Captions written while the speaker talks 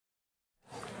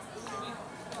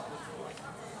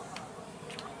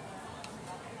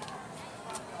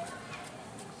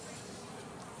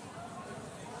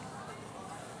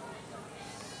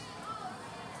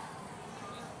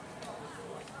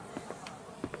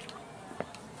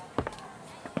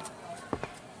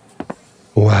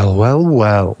Well,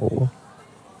 well, well.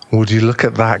 Would you look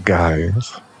at that,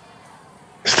 guys?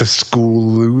 It's the school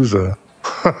loser.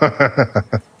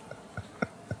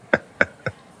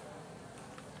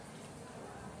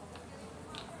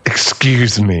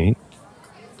 Excuse me.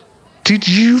 Did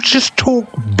you just talk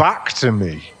back to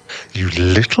me, you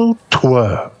little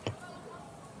twerp?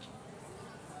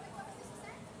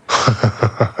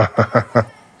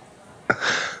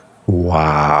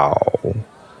 Wow.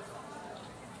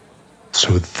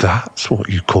 So that's what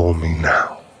you call me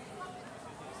now.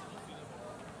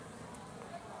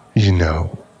 You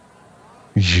know,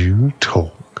 you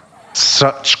talk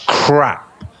such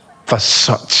crap for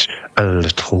such a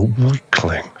little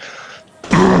weakling.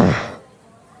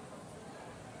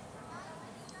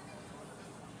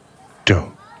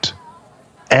 Don't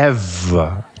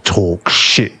ever talk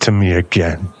shit to me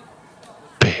again,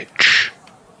 bitch.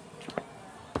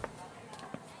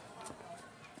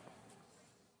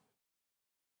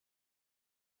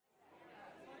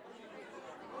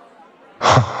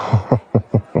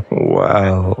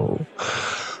 Well,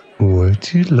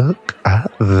 would you look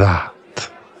at that?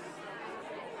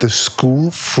 The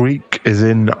school freak is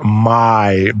in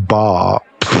my bar.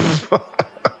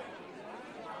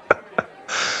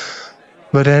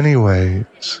 But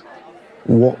anyways,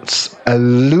 what's a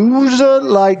loser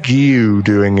like you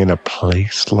doing in a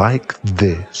place like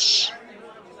this?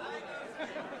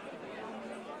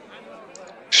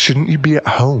 Shouldn't you be at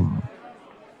home,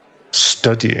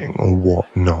 studying or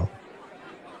whatnot?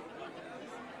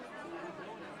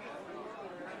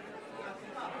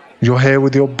 You're here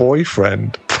with your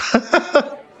boyfriend.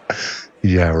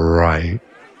 Yeah, right.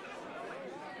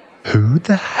 Who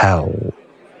the hell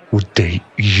would date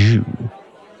you?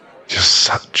 You're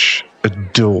such a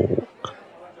dork.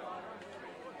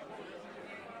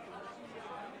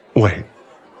 Wait.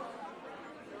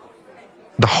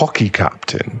 The hockey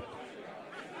captain?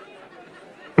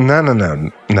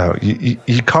 No.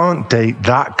 You can't date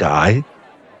that guy.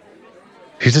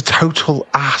 He's a total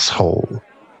asshole.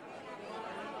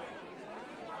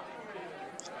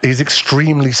 He's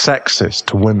extremely sexist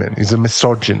to women. He's a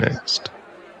misogynist.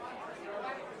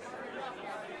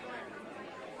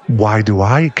 Why do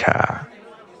I care?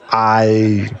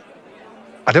 I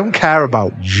don't care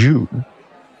about you.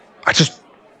 I just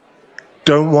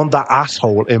don't want that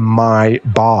asshole in my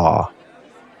bar.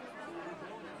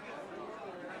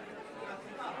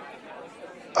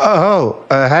 Oh,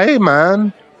 hey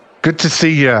man. Good to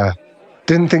see ya.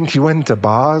 Didn't think you went to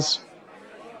bars.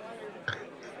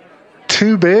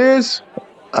 2 beers?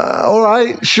 All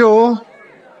right, sure.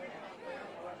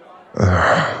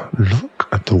 Look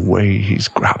at the way he's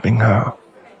grabbing her.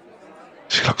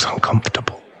 She looks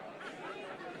uncomfortable.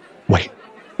 Wait,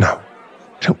 no. I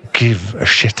don't give a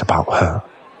shit about her.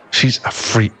 She's a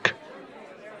freak.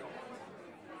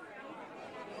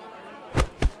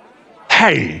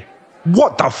 Hey,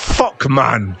 what the fuck,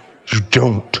 man? You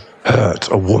don't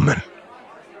hurt a woman.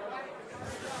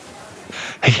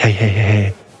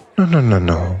 Hey.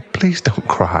 No. Please don't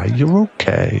cry. You're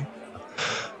okay.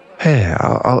 Here,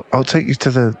 I'll take you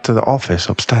to the office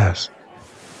upstairs.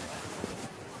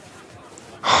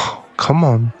 Come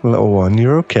on, little one.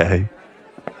 You're okay.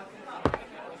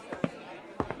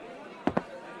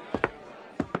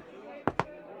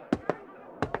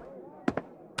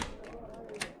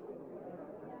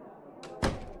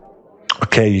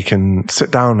 Okay, you can sit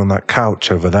down on that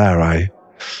couch over there. I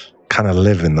kind of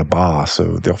live in the bar,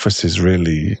 so the office is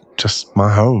really just my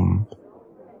home.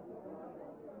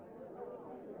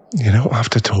 You don't have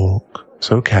to talk.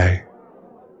 It's okay.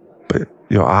 But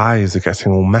your eyes are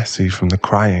getting all messy from the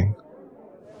crying.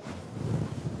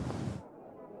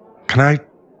 Can I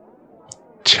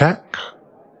check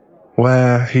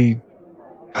where he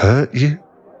hurt you?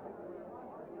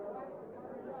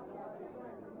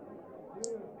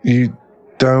 You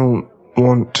don't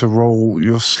want to roll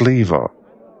your sleeve up?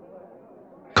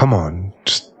 Come on,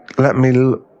 just let me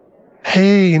look.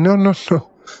 Hey, no,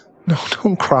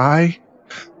 don't cry.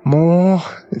 More,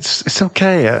 it's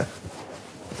okay.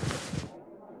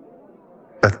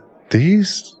 Are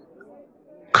these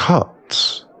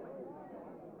cuts?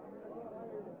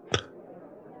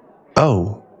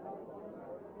 Oh,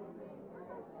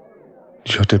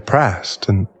 you're depressed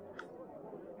and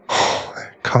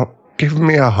can't give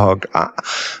me a hug.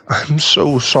 I'm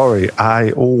so sorry.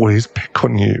 I always pick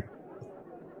on you.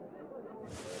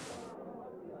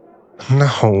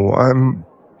 No, I'm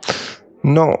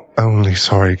not only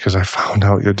sorry because I found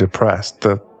out you're depressed.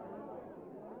 The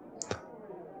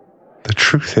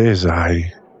truth is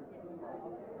I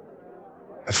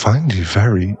find you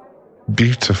very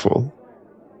beautiful.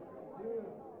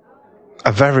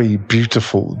 A very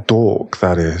beautiful dork,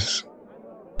 that is.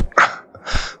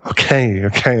 Okay,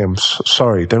 I'm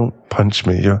sorry. Don't punch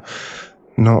me. You're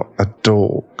not a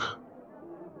dog.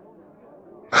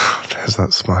 There's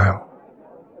that smile.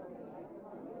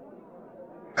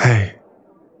 Hey.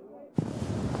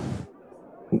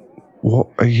 What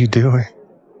are you doing?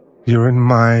 You're in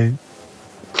my...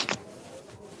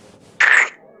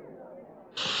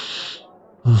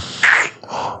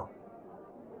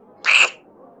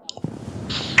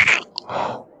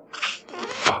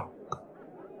 Fuck.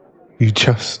 You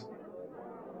just...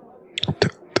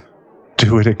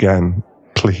 do it again,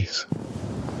 please.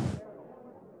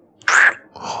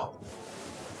 Wow.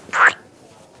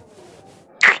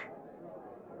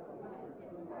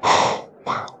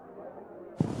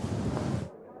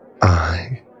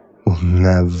 I will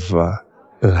never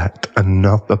let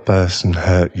another person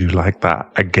hurt you like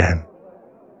that again.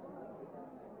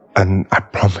 And I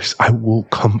promise I will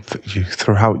comfort you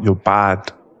throughout your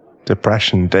bad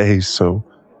depression days so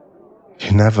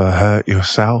you never hurt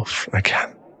yourself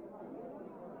again.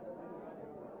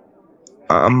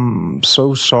 I'm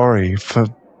so sorry for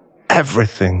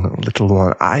everything, little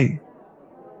one. I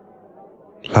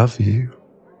love you.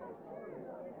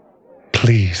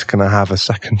 Please, can I have a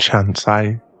second chance?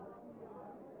 I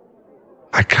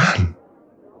can.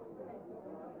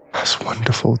 That's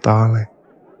wonderful, darling.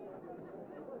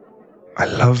 I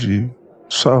love you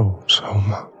so, so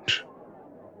much.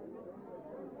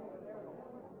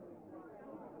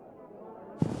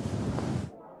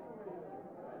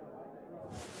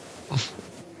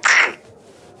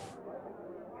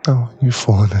 Oh, you've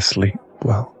fallen asleep.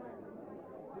 Well,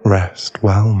 rest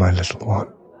well, my little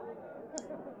one.